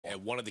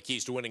one of the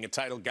keys to winning a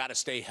title, got to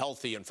stay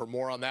healthy. And for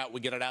more on that, we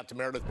get it out to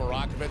Meredith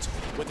Marakovitz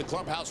with the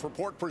Clubhouse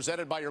Report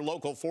presented by your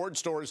local Ford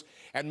stores.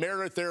 And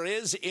Meredith, there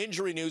is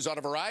injury news on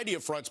a variety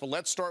of fronts, but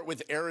let's start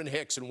with Aaron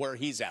Hicks and where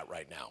he's at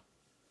right now.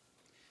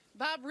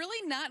 Bob,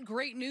 really not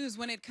great news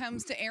when it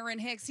comes to Aaron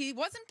Hicks. He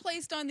wasn't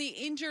placed on the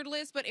injured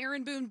list, but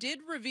Aaron Boone did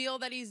reveal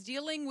that he's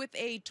dealing with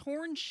a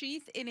torn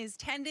sheath in his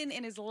tendon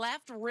in his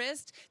left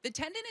wrist. The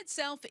tendon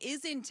itself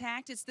is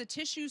intact. It's the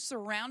tissue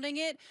surrounding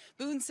it.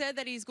 Boone said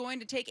that he's going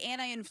to take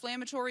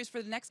anti-inflammatories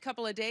for the next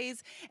couple of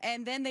days,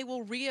 and then they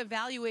will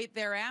reevaluate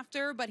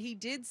thereafter. But he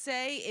did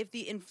say if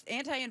the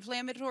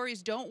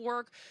anti-inflammatories don't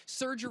work,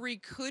 surgery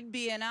could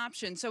be an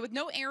option. So with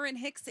no Aaron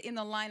Hicks in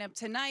the lineup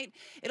tonight,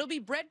 it'll be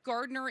Brett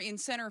Gardner in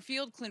center field.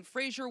 Clint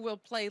Frazier will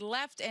play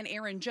left, and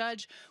Aaron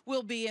Judge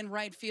will be in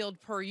right field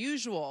per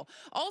usual.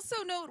 Also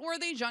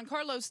noteworthy,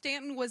 Giancarlo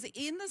Stanton was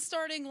in the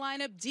starting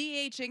lineup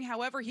DHing.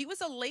 However, he was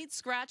a late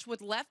scratch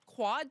with left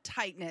quad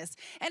tightness.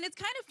 And it's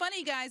kind of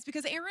funny, guys,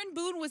 because Aaron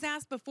Boone was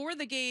asked before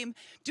the game,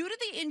 due to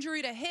the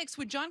injury to Hicks,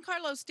 would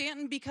Giancarlo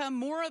Stanton become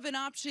more of an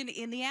option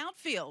in the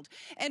outfield?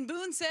 And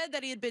Boone said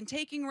that he had been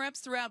taking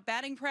reps throughout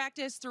batting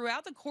practice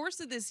throughout the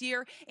course of this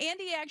year, and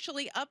he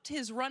actually upped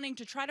his running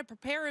to try to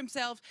prepare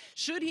himself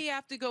should he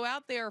have to go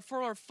out there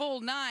for a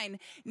full 9.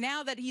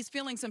 Now that he's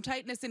feeling some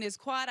tightness in his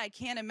quad, I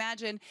can't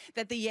imagine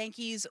that the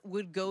Yankees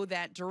would go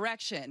that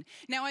direction.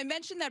 Now, I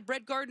mentioned that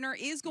Brett Gardner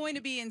is going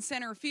to be in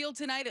center field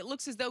tonight. It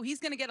looks as though he's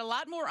going to get a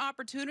lot more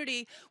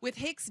opportunity with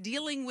Hicks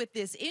dealing with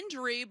this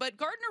injury, but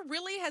Gardner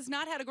really has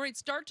not had a great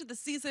start to the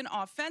season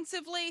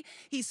offensively.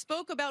 He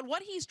spoke about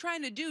what he's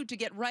trying to do to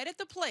get right at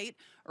the plate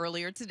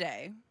earlier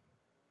today.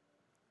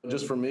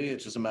 Just for me,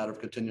 it's just a matter of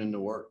continuing to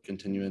work,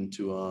 continuing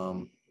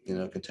to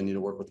continue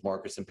to work with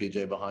Marcus and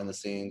PJ behind the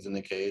scenes in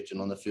the cage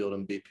and on the field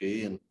in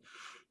BP, and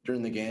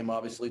during the game,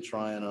 obviously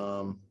try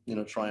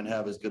and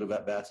have as good of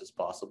at bats as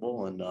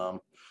possible. And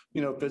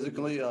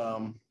physically,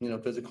 I'm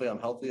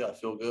healthy. I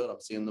feel good.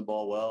 I'm seeing the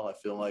ball well. I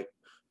feel like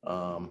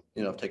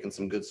I've taken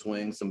some good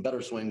swings, some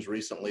better swings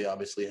recently.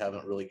 Obviously,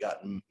 haven't really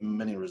gotten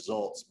many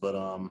results, but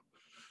I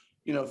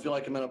feel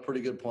like I'm in a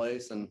pretty good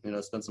place. And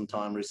spent some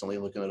time recently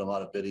looking at a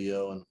lot of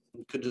video, and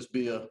it could just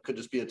be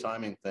a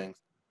timing thing.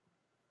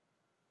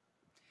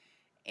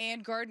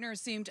 And Gardner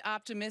seemed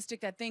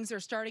optimistic that things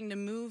are starting to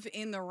move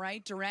in the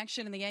right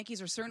direction, and the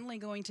Yankees are certainly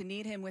going to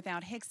need him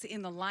without Hicks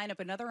in the lineup.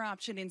 Another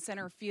option in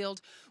center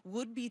field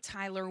would be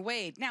Tyler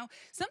Wade. Now,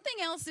 something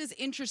else is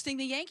interesting.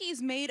 The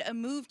Yankees made a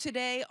move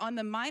today on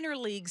the minor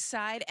league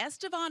side.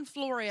 Estevan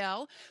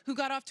Florial, who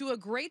got off to a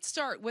great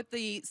start with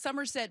the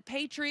Somerset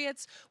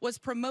Patriots, was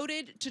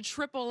promoted to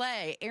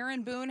AAA.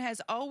 Aaron Boone has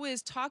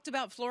always talked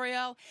about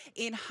Florial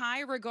in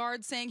high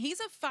regard, saying he's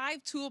a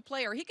five-tool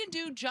player. He can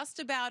do just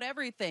about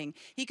everything.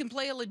 He can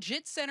play a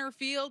legit center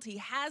field. He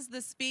has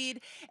the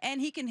speed, and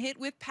he can hit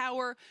with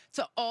power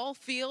to all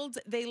fields.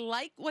 They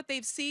like what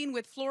they've seen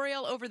with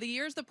Florial over the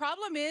years. The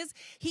problem is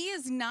he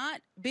has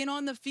not been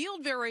on the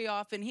field very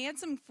often. He had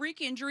some freak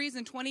injuries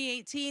in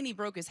 2018. He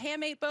broke his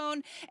hamate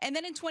bone, and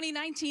then in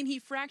 2019, he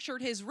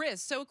fractured his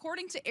wrist. So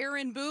according to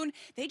Aaron Boone,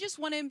 they just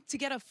want him to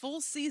get a full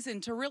season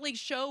to really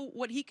show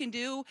what he can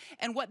do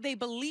and what they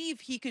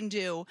believe he can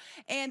do.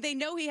 And they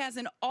know he has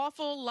an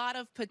awful lot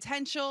of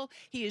potential.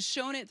 He has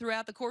shown it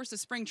throughout the course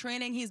of spring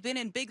training. He's been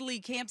in big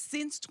league camp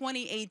since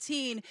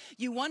 2018.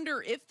 You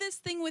wonder if this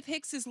thing with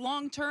Hicks is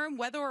long-term,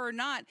 whether or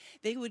not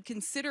they would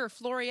consider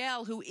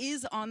Florial, who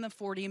is on the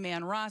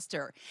 40-man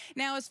roster.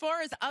 Now, as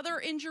far as other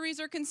injuries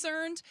are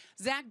concerned,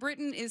 Zach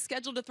Britton is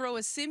scheduled to throw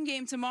a sim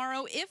game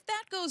tomorrow. If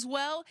that goes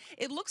well,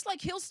 it looks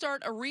like he'll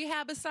start a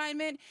rehab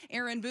assignment.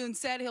 Aaron Boone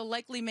said he'll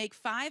likely make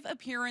 5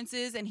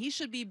 appearances, and he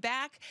should be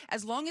back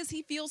as long as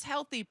he feels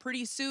healthy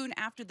pretty soon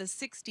after the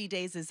 60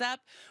 days is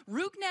up.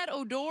 Rougned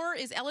Odor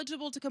is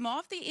eligible to come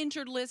off the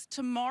injured list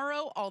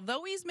tomorrow.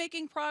 Although he's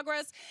making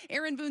progress,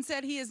 Aaron Boone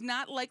said he is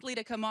not likely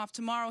to come off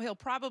tomorrow. He'll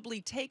probably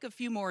take a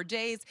few more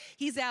days.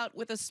 He's out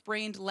with a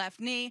sprained left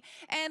knee.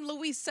 And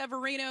Luis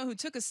Severino, who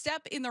took a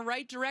step in the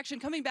right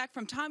direction, coming back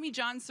from Tommy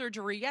John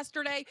surgery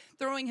yesterday,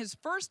 throwing his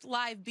first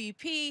live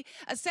BP.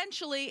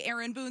 Essentially,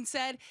 Aaron Boone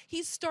said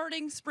he's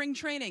starting spring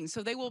training,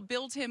 so they will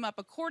build him up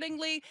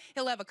accordingly.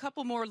 He'll have a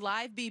couple more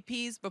live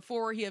BPs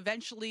before he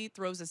eventually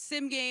throws a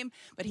sim game,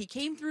 but he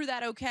came through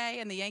that okay,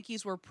 and the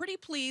Yankees were pretty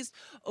pleased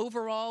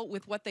overall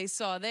with what they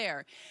saw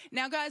there.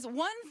 Now, guys,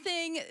 one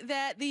thing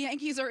that the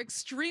Yankees are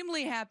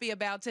extremely happy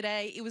about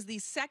today, it was the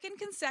second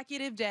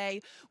consecutive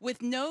day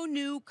with no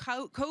new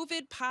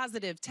COVID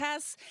positive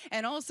tests.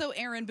 And also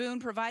Aaron Boone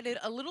provided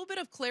a little bit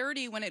of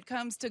clarity when it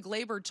comes to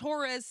Gleyber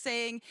Torres,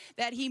 saying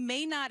that he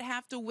may not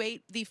have to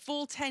wait the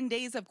full 10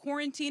 days of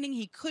quarantining.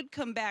 He could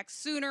come back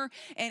sooner.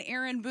 And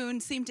Aaron Boone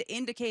seemed to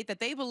indicate that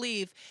they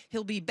believe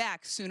he'll be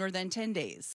back sooner than 10 days.